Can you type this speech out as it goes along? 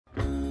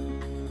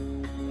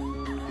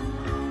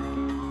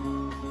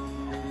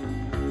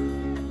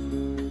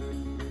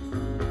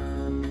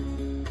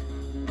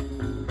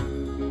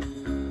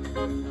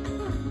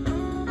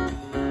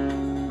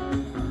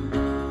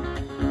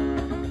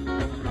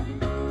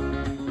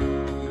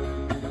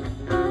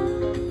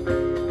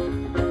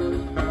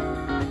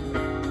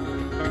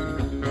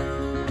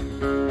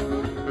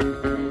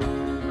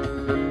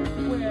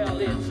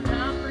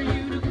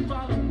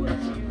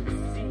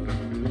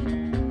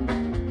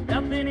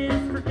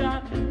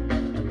forgotten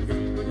the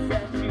secrets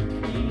that you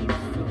keep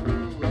so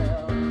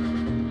well.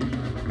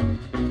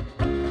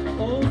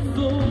 Oh,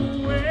 so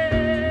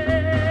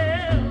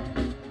well.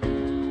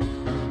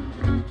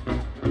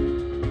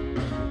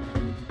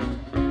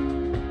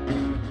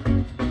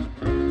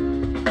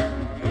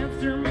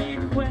 Answer me a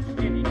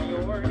question in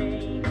your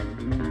name.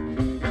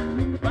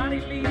 Body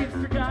leaves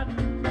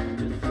forgotten,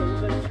 just so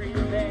the tree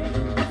remains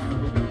so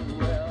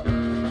well.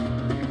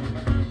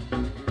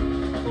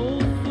 Oh,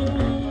 so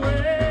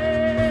well.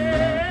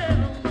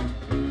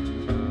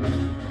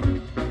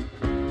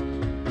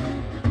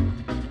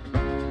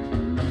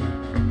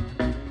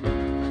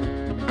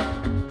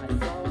 I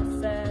saw a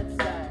sad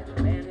side,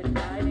 the man had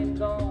died and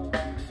gone. I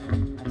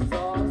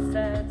saw a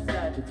sad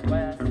side, that's why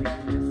I sing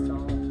this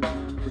song.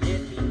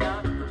 Forget me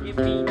not, forgive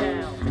me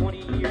now. 20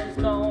 years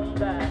gone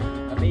by.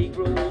 I may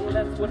grow old,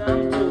 that's what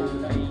I'm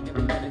told. I ain't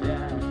never gonna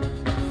die.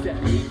 Said I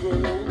may grow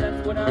old,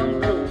 that's what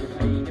I'm told.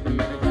 I ain't never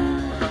gonna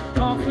die.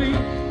 Talk sweet,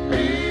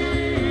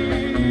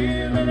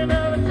 live in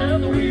another tell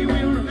we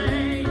will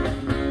remain.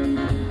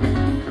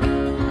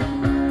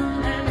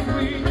 And if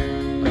we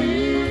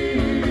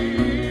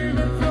live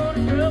in sort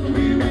of trouble,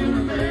 we will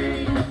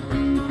remain.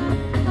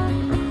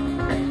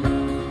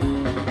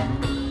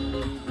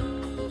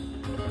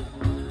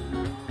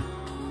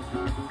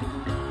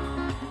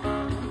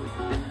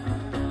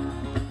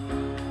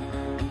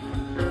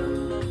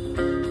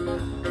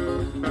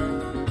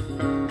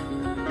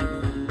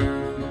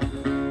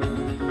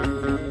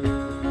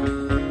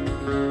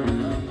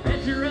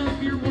 Measure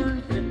up your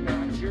worth and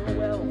not your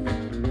wealth.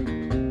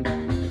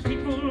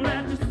 People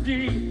have to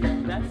see,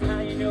 that's how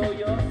you know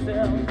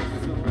yourself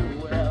so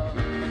well.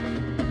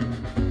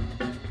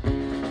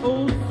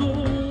 Oh, so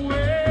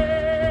well.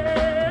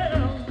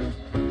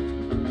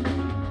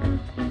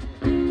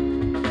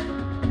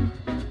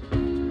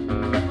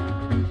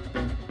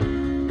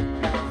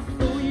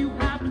 So you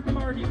have to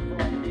party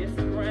from this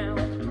ground.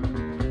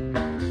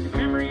 In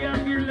memory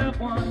of your loved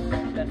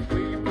one, that's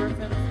where your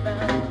person's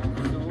found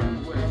so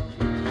well.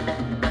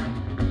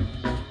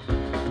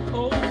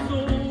 Oh, so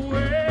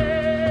well.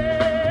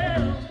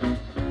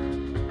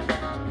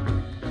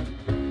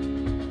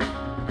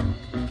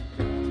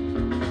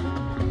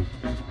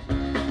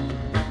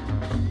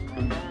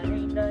 I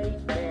ain't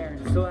nightmare,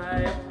 so I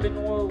have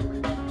been woke.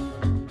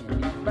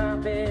 And in my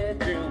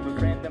bedroom, a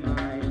friend of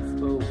mine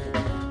spoke.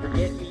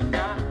 Forget me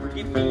not,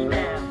 forgive me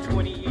now.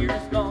 20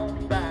 years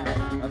gone by.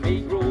 I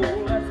may grow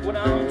old, that's what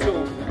I'm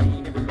told. I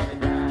ain't never gonna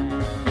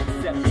die.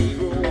 Except may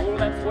grow old,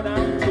 that's what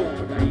I'm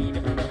told. I ain't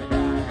never gonna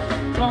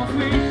die. Long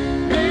sweet,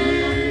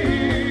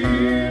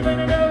 live in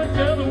another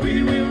trouble,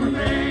 we will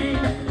remain.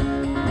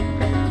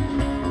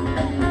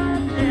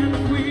 And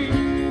if we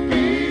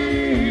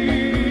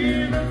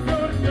live in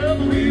sort of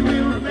trouble, we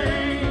will remain.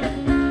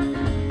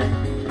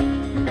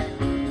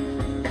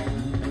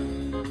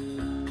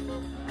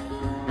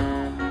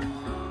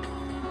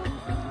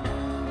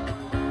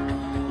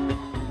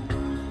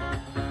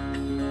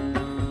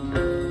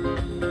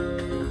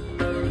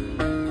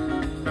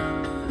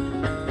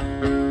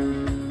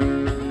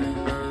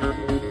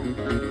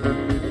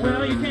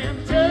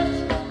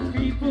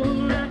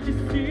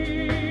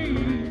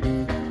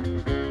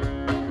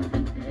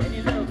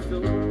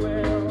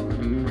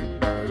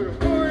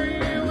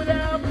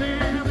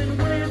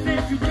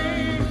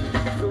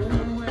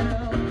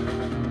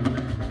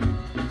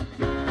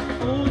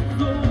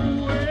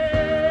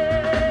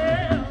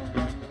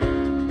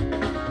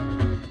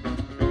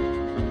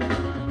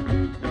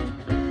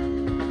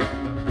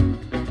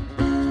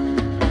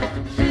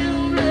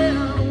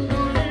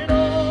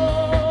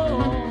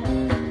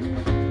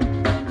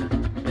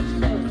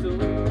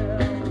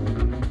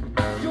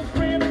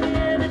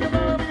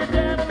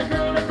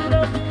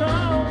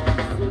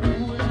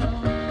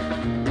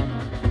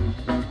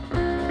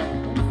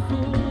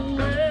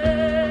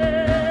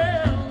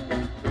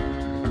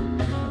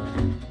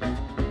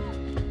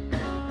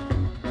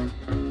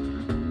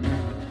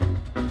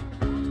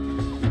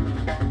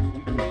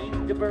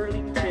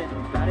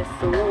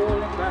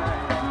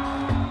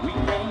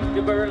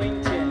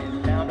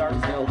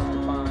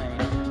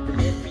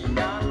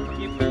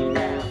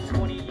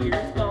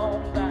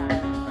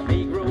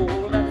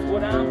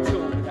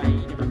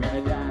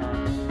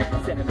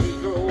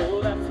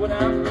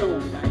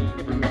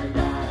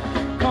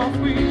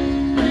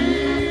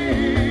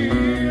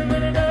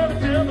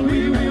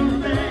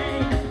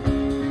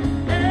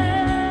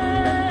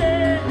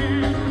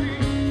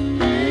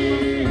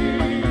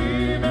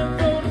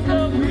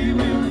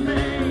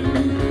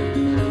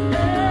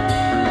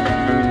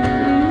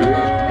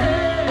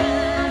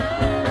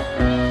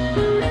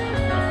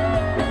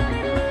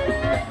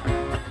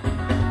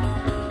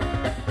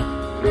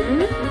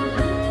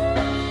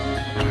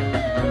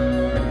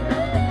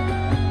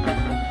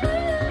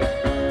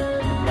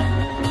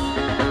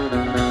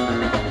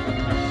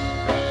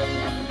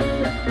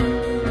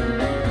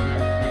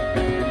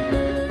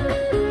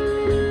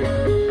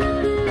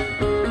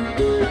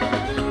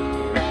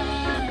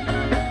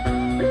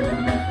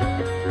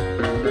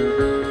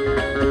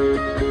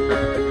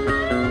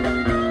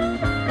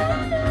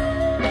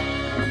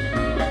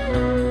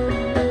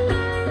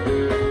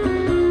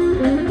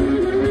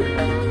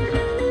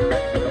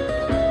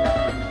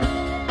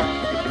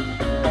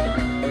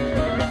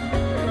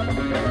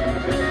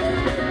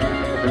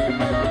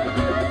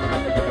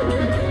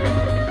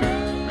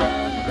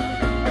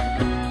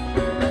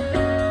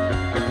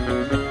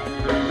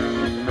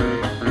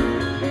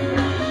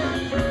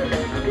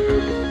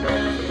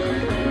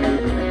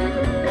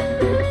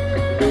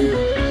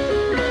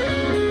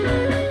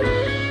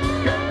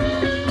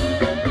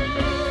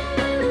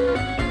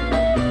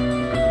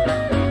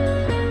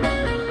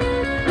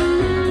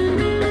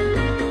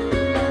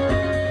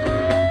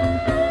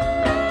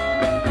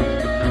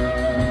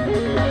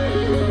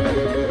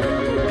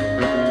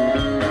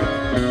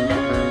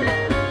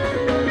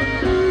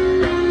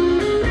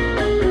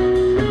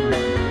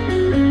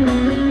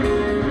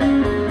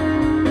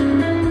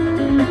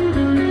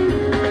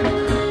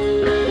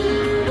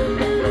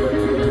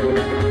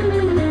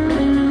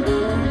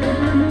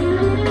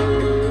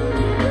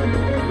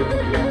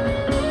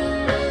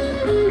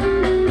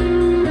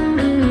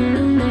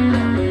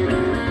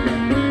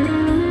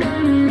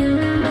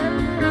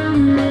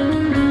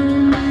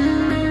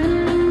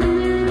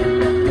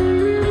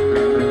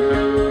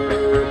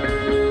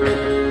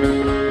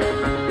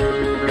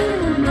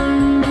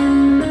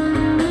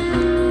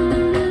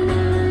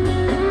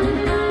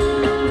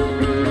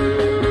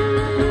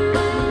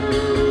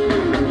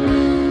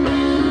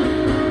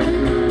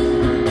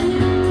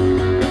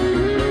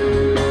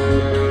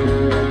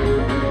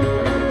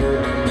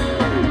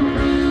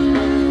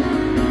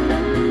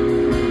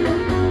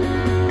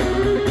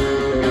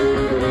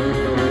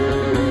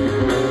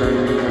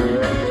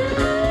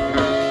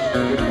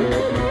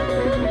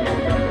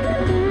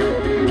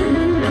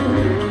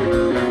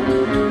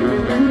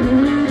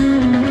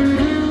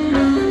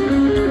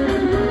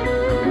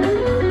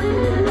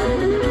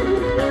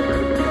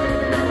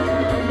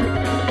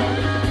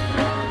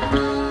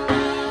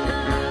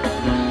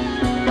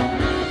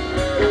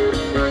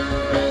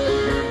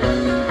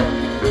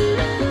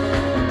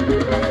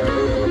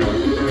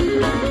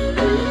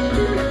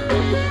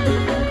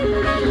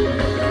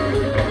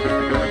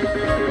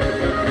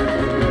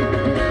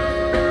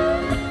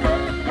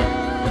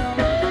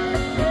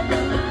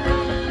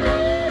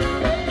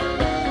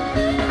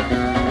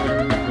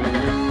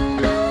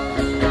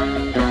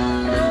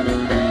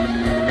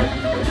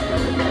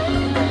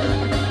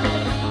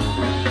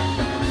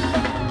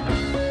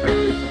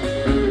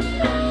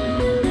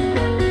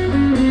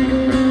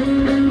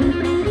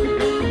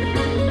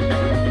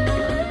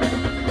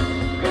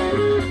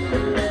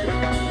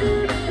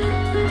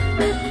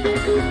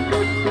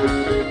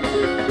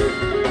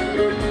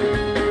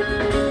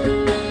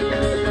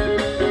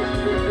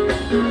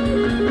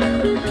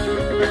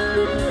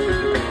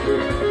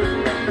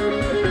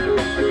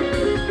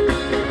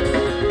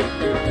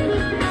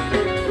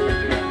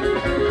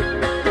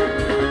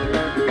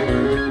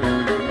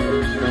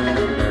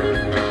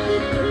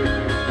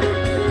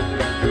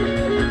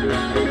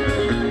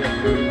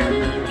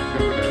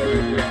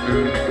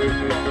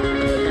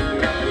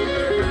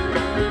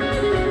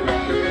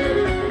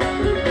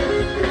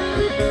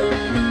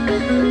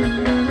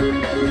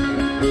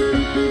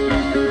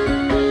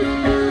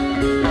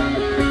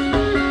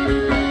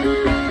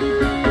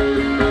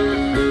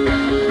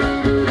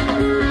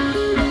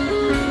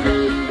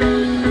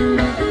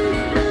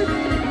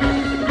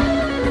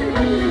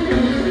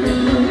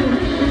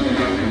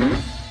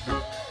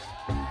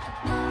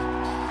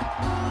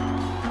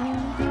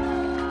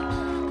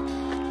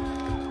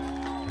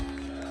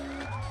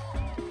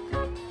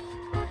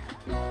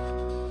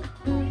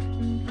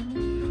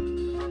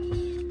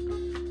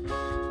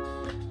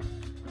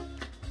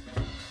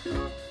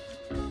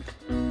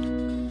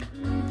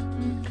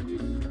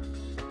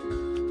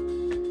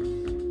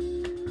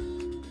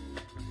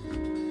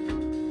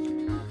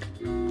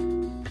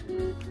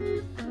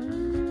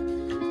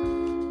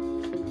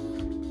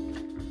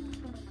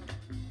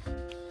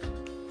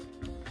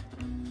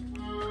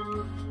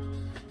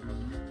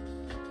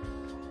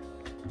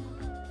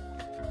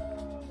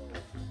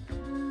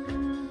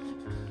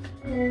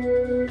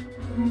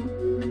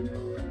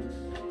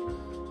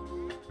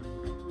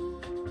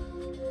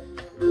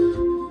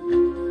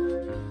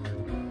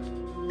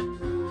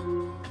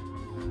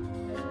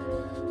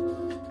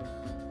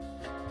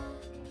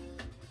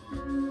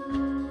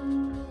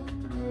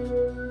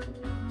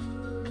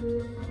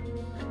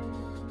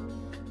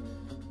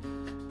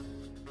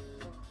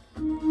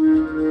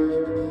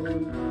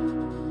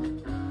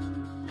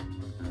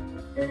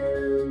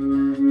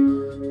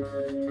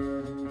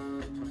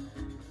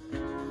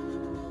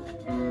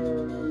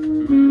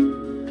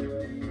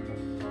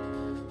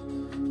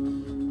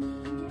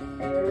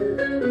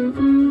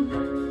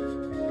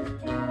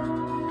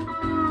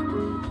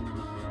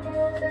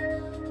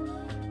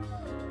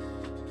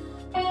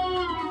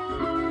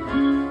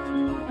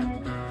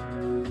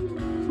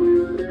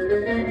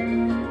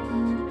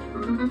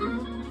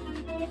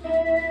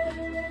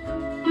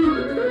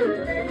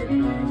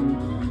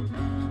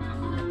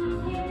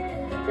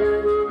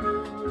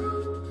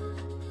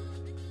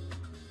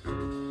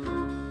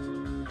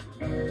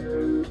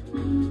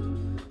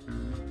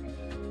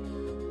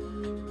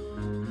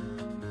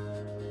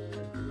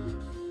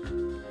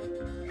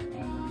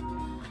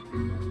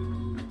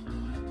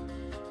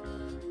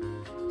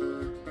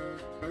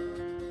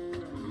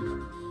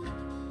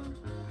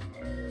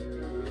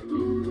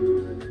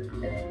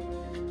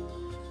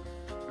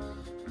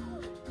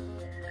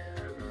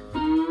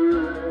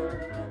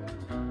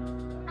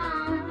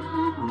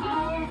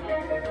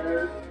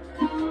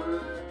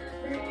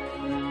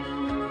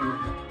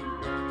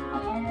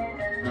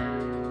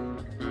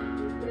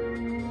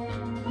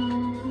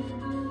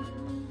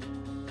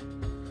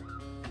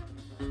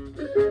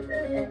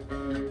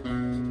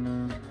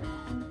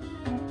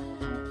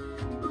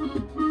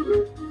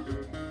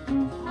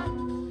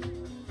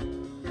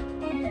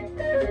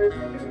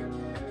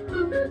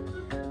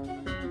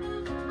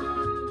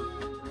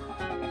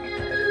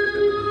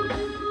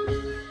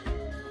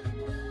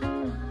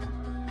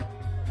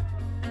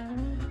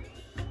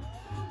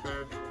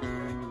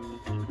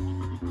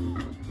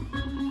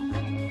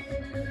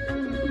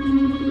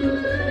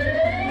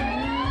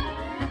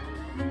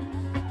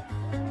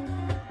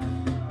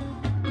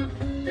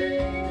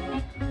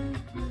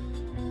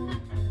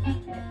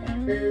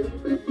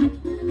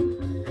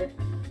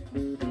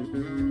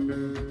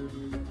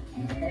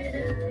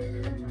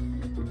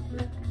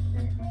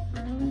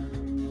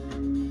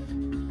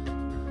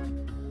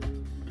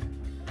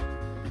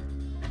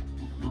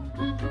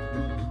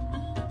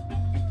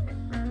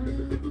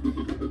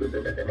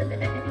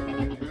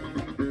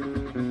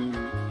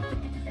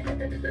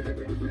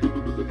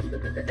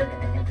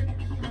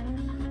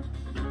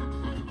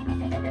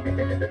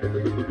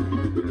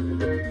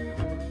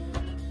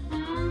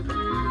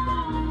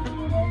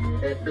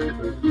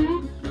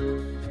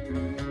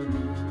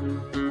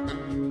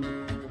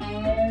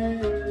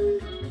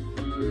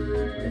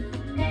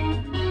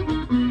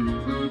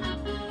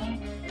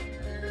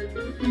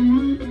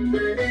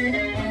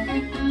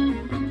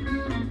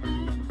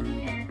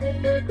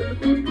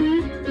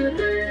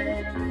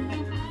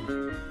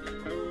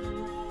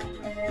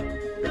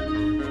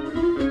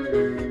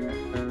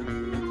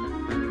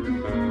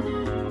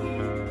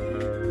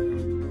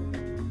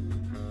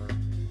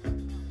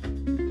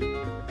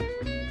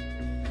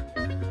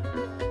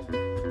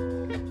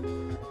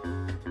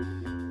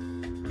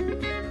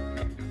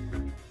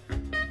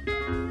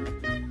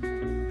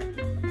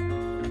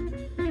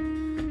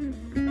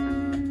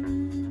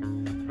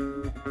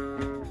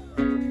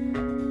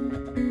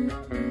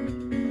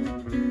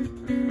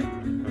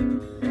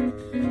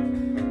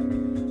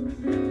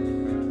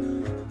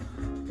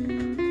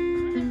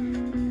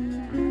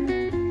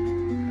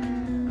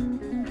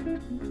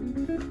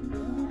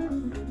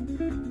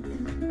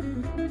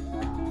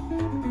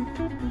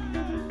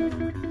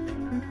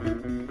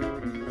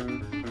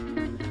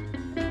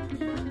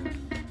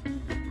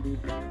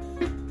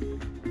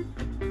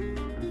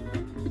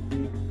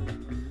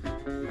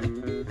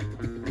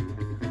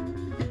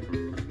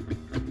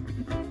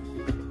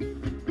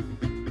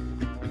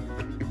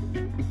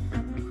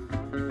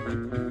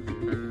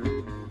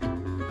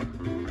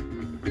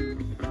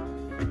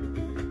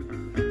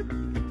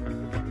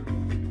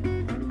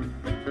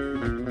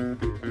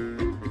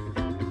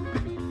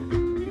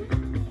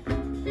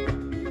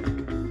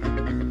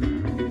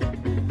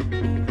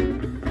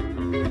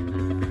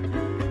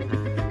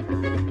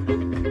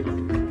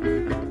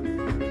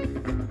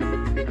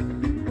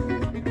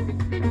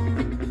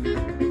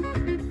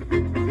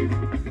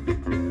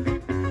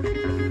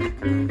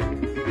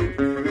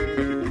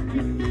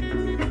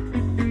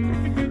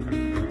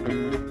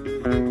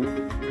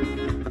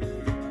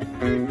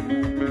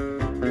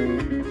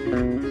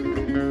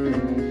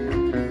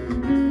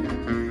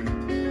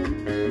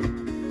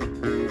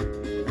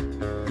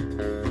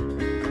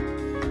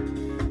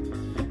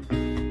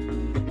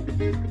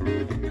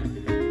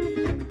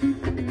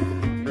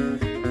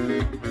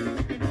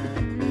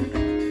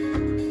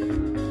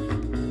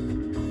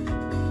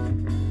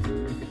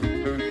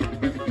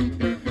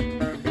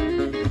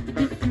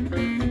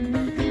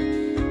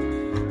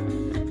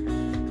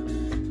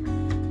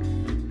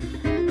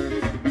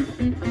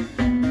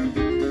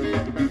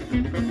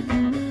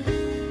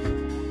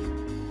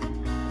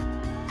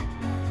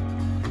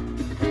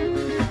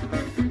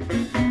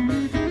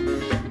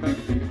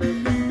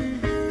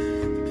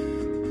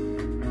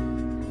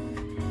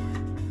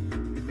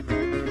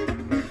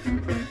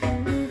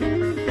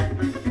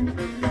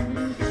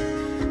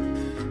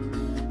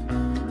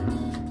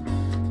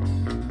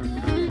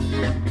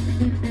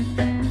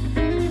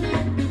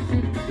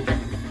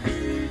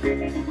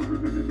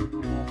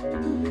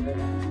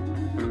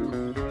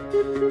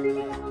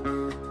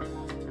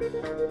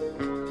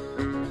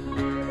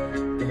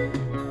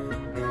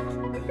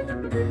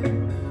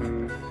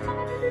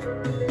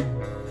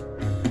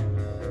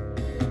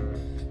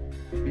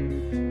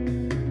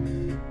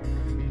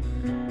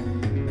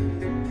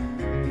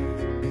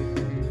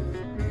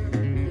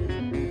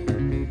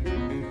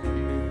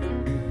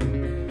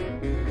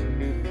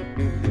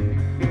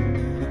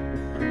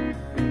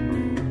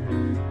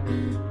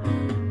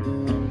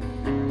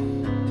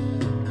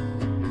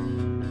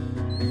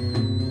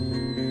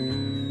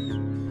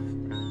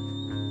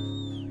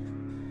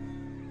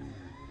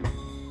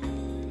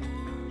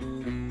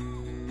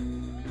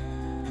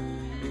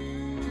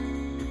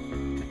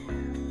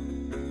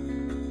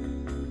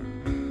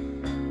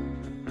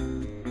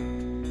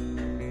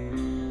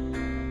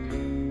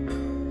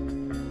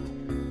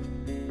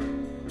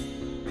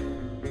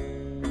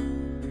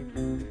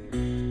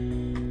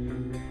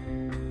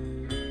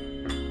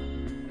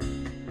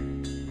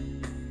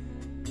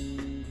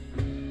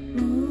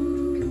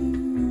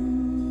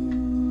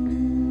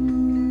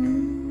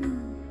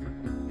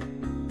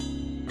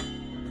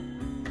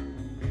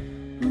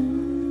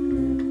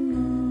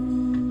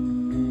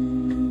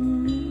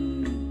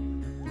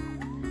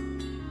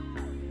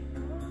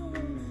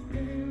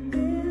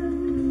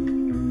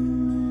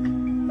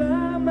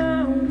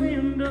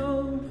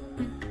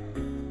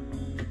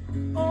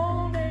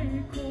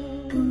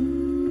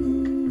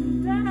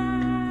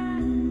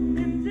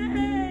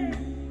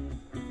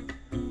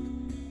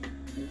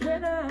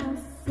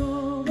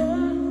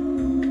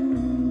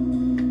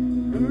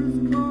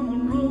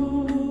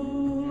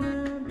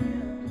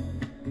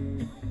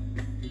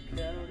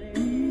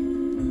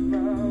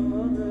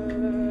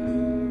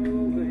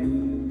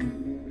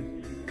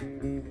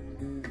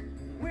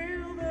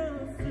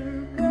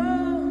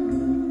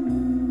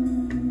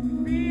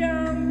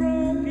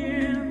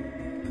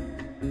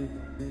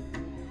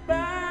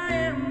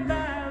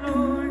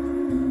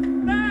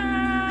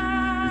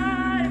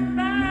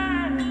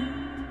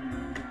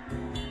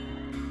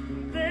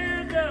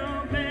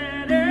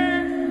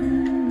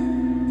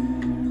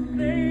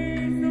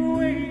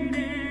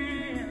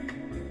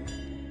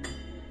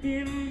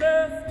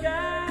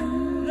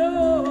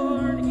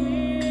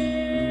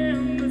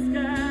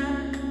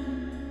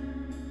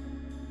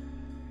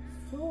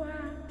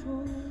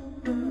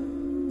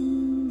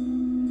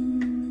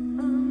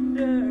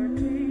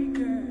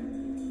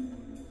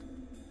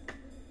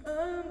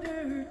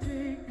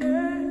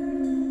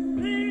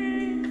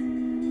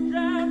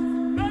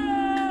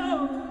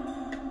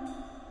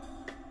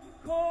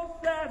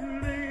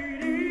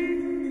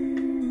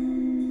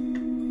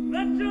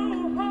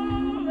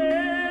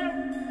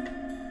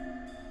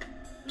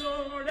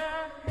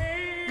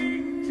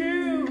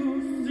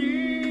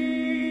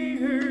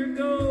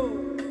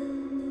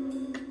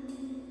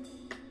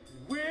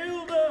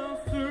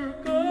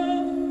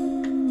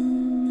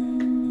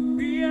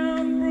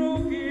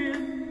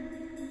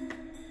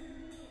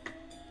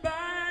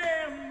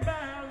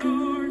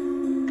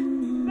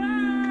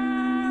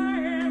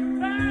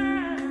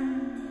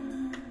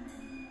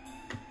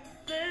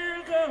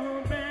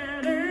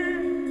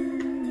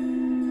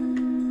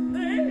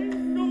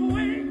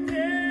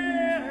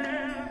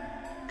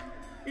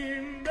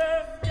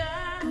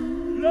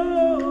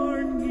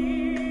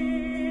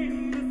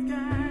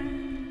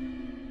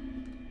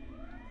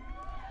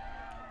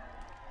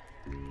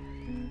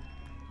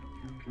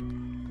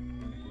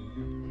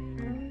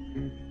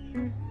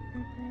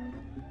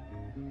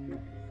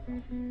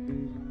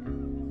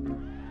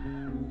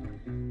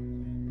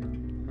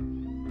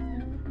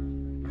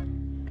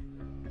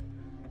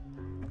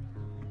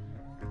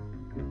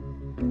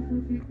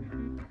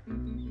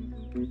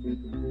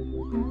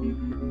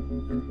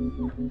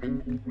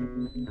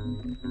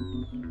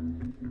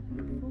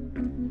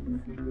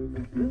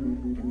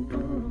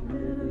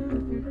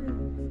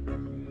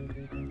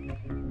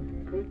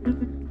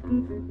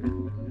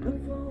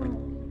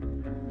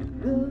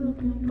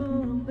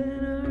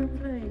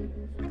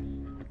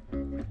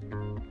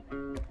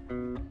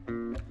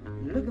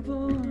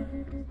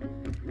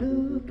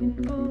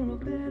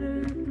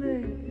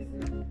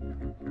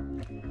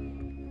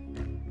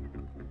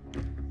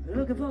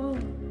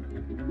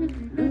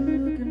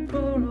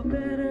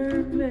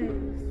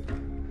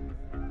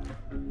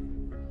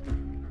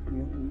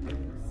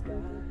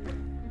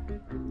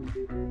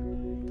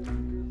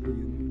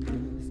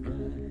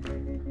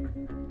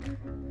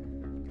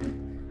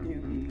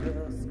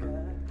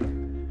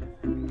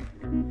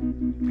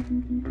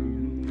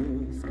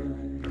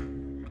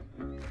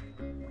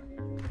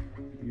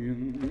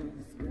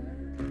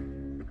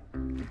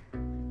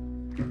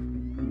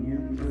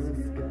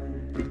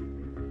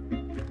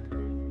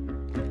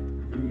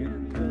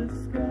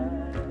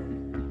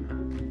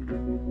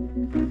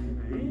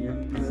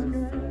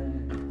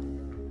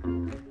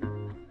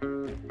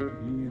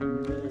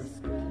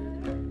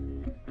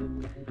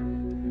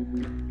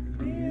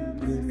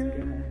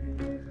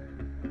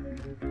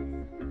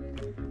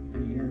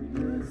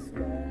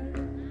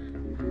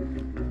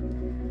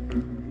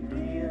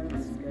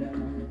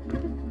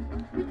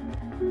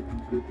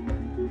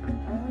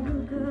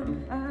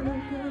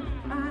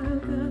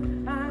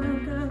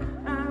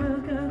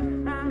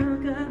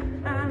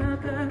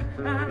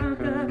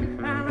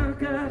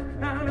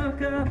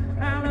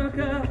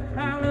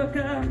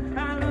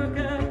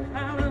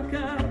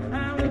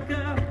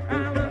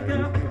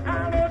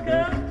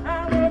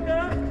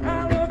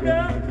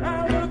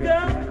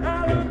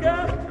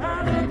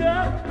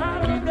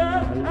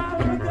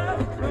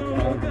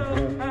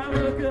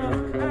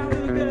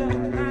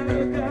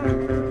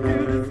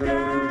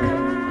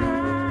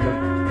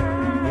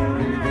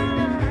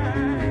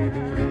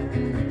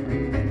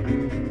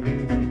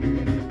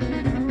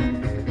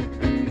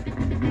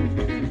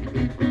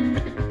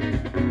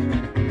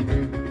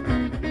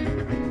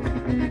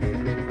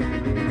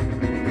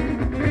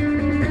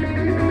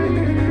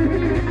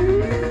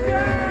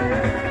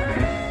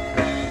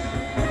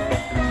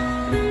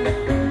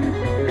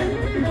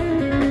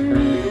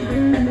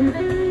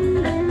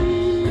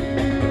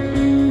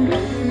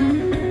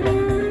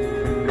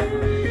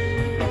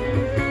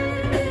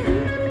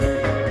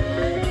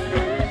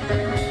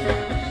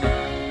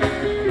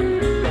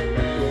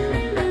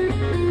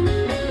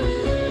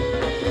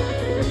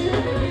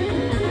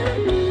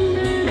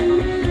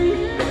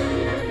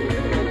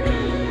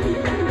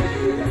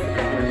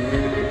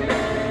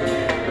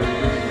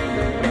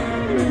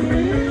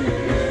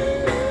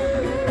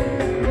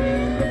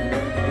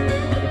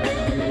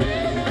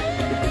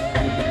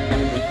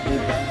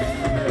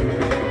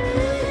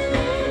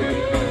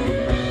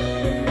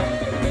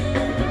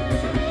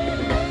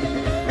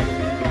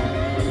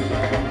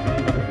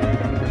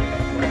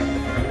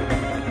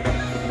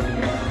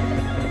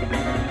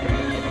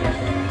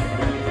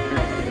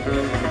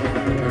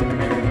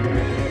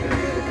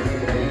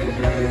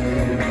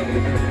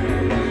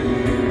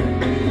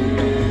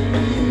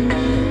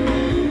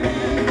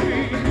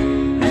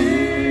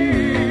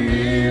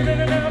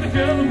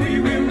 We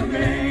will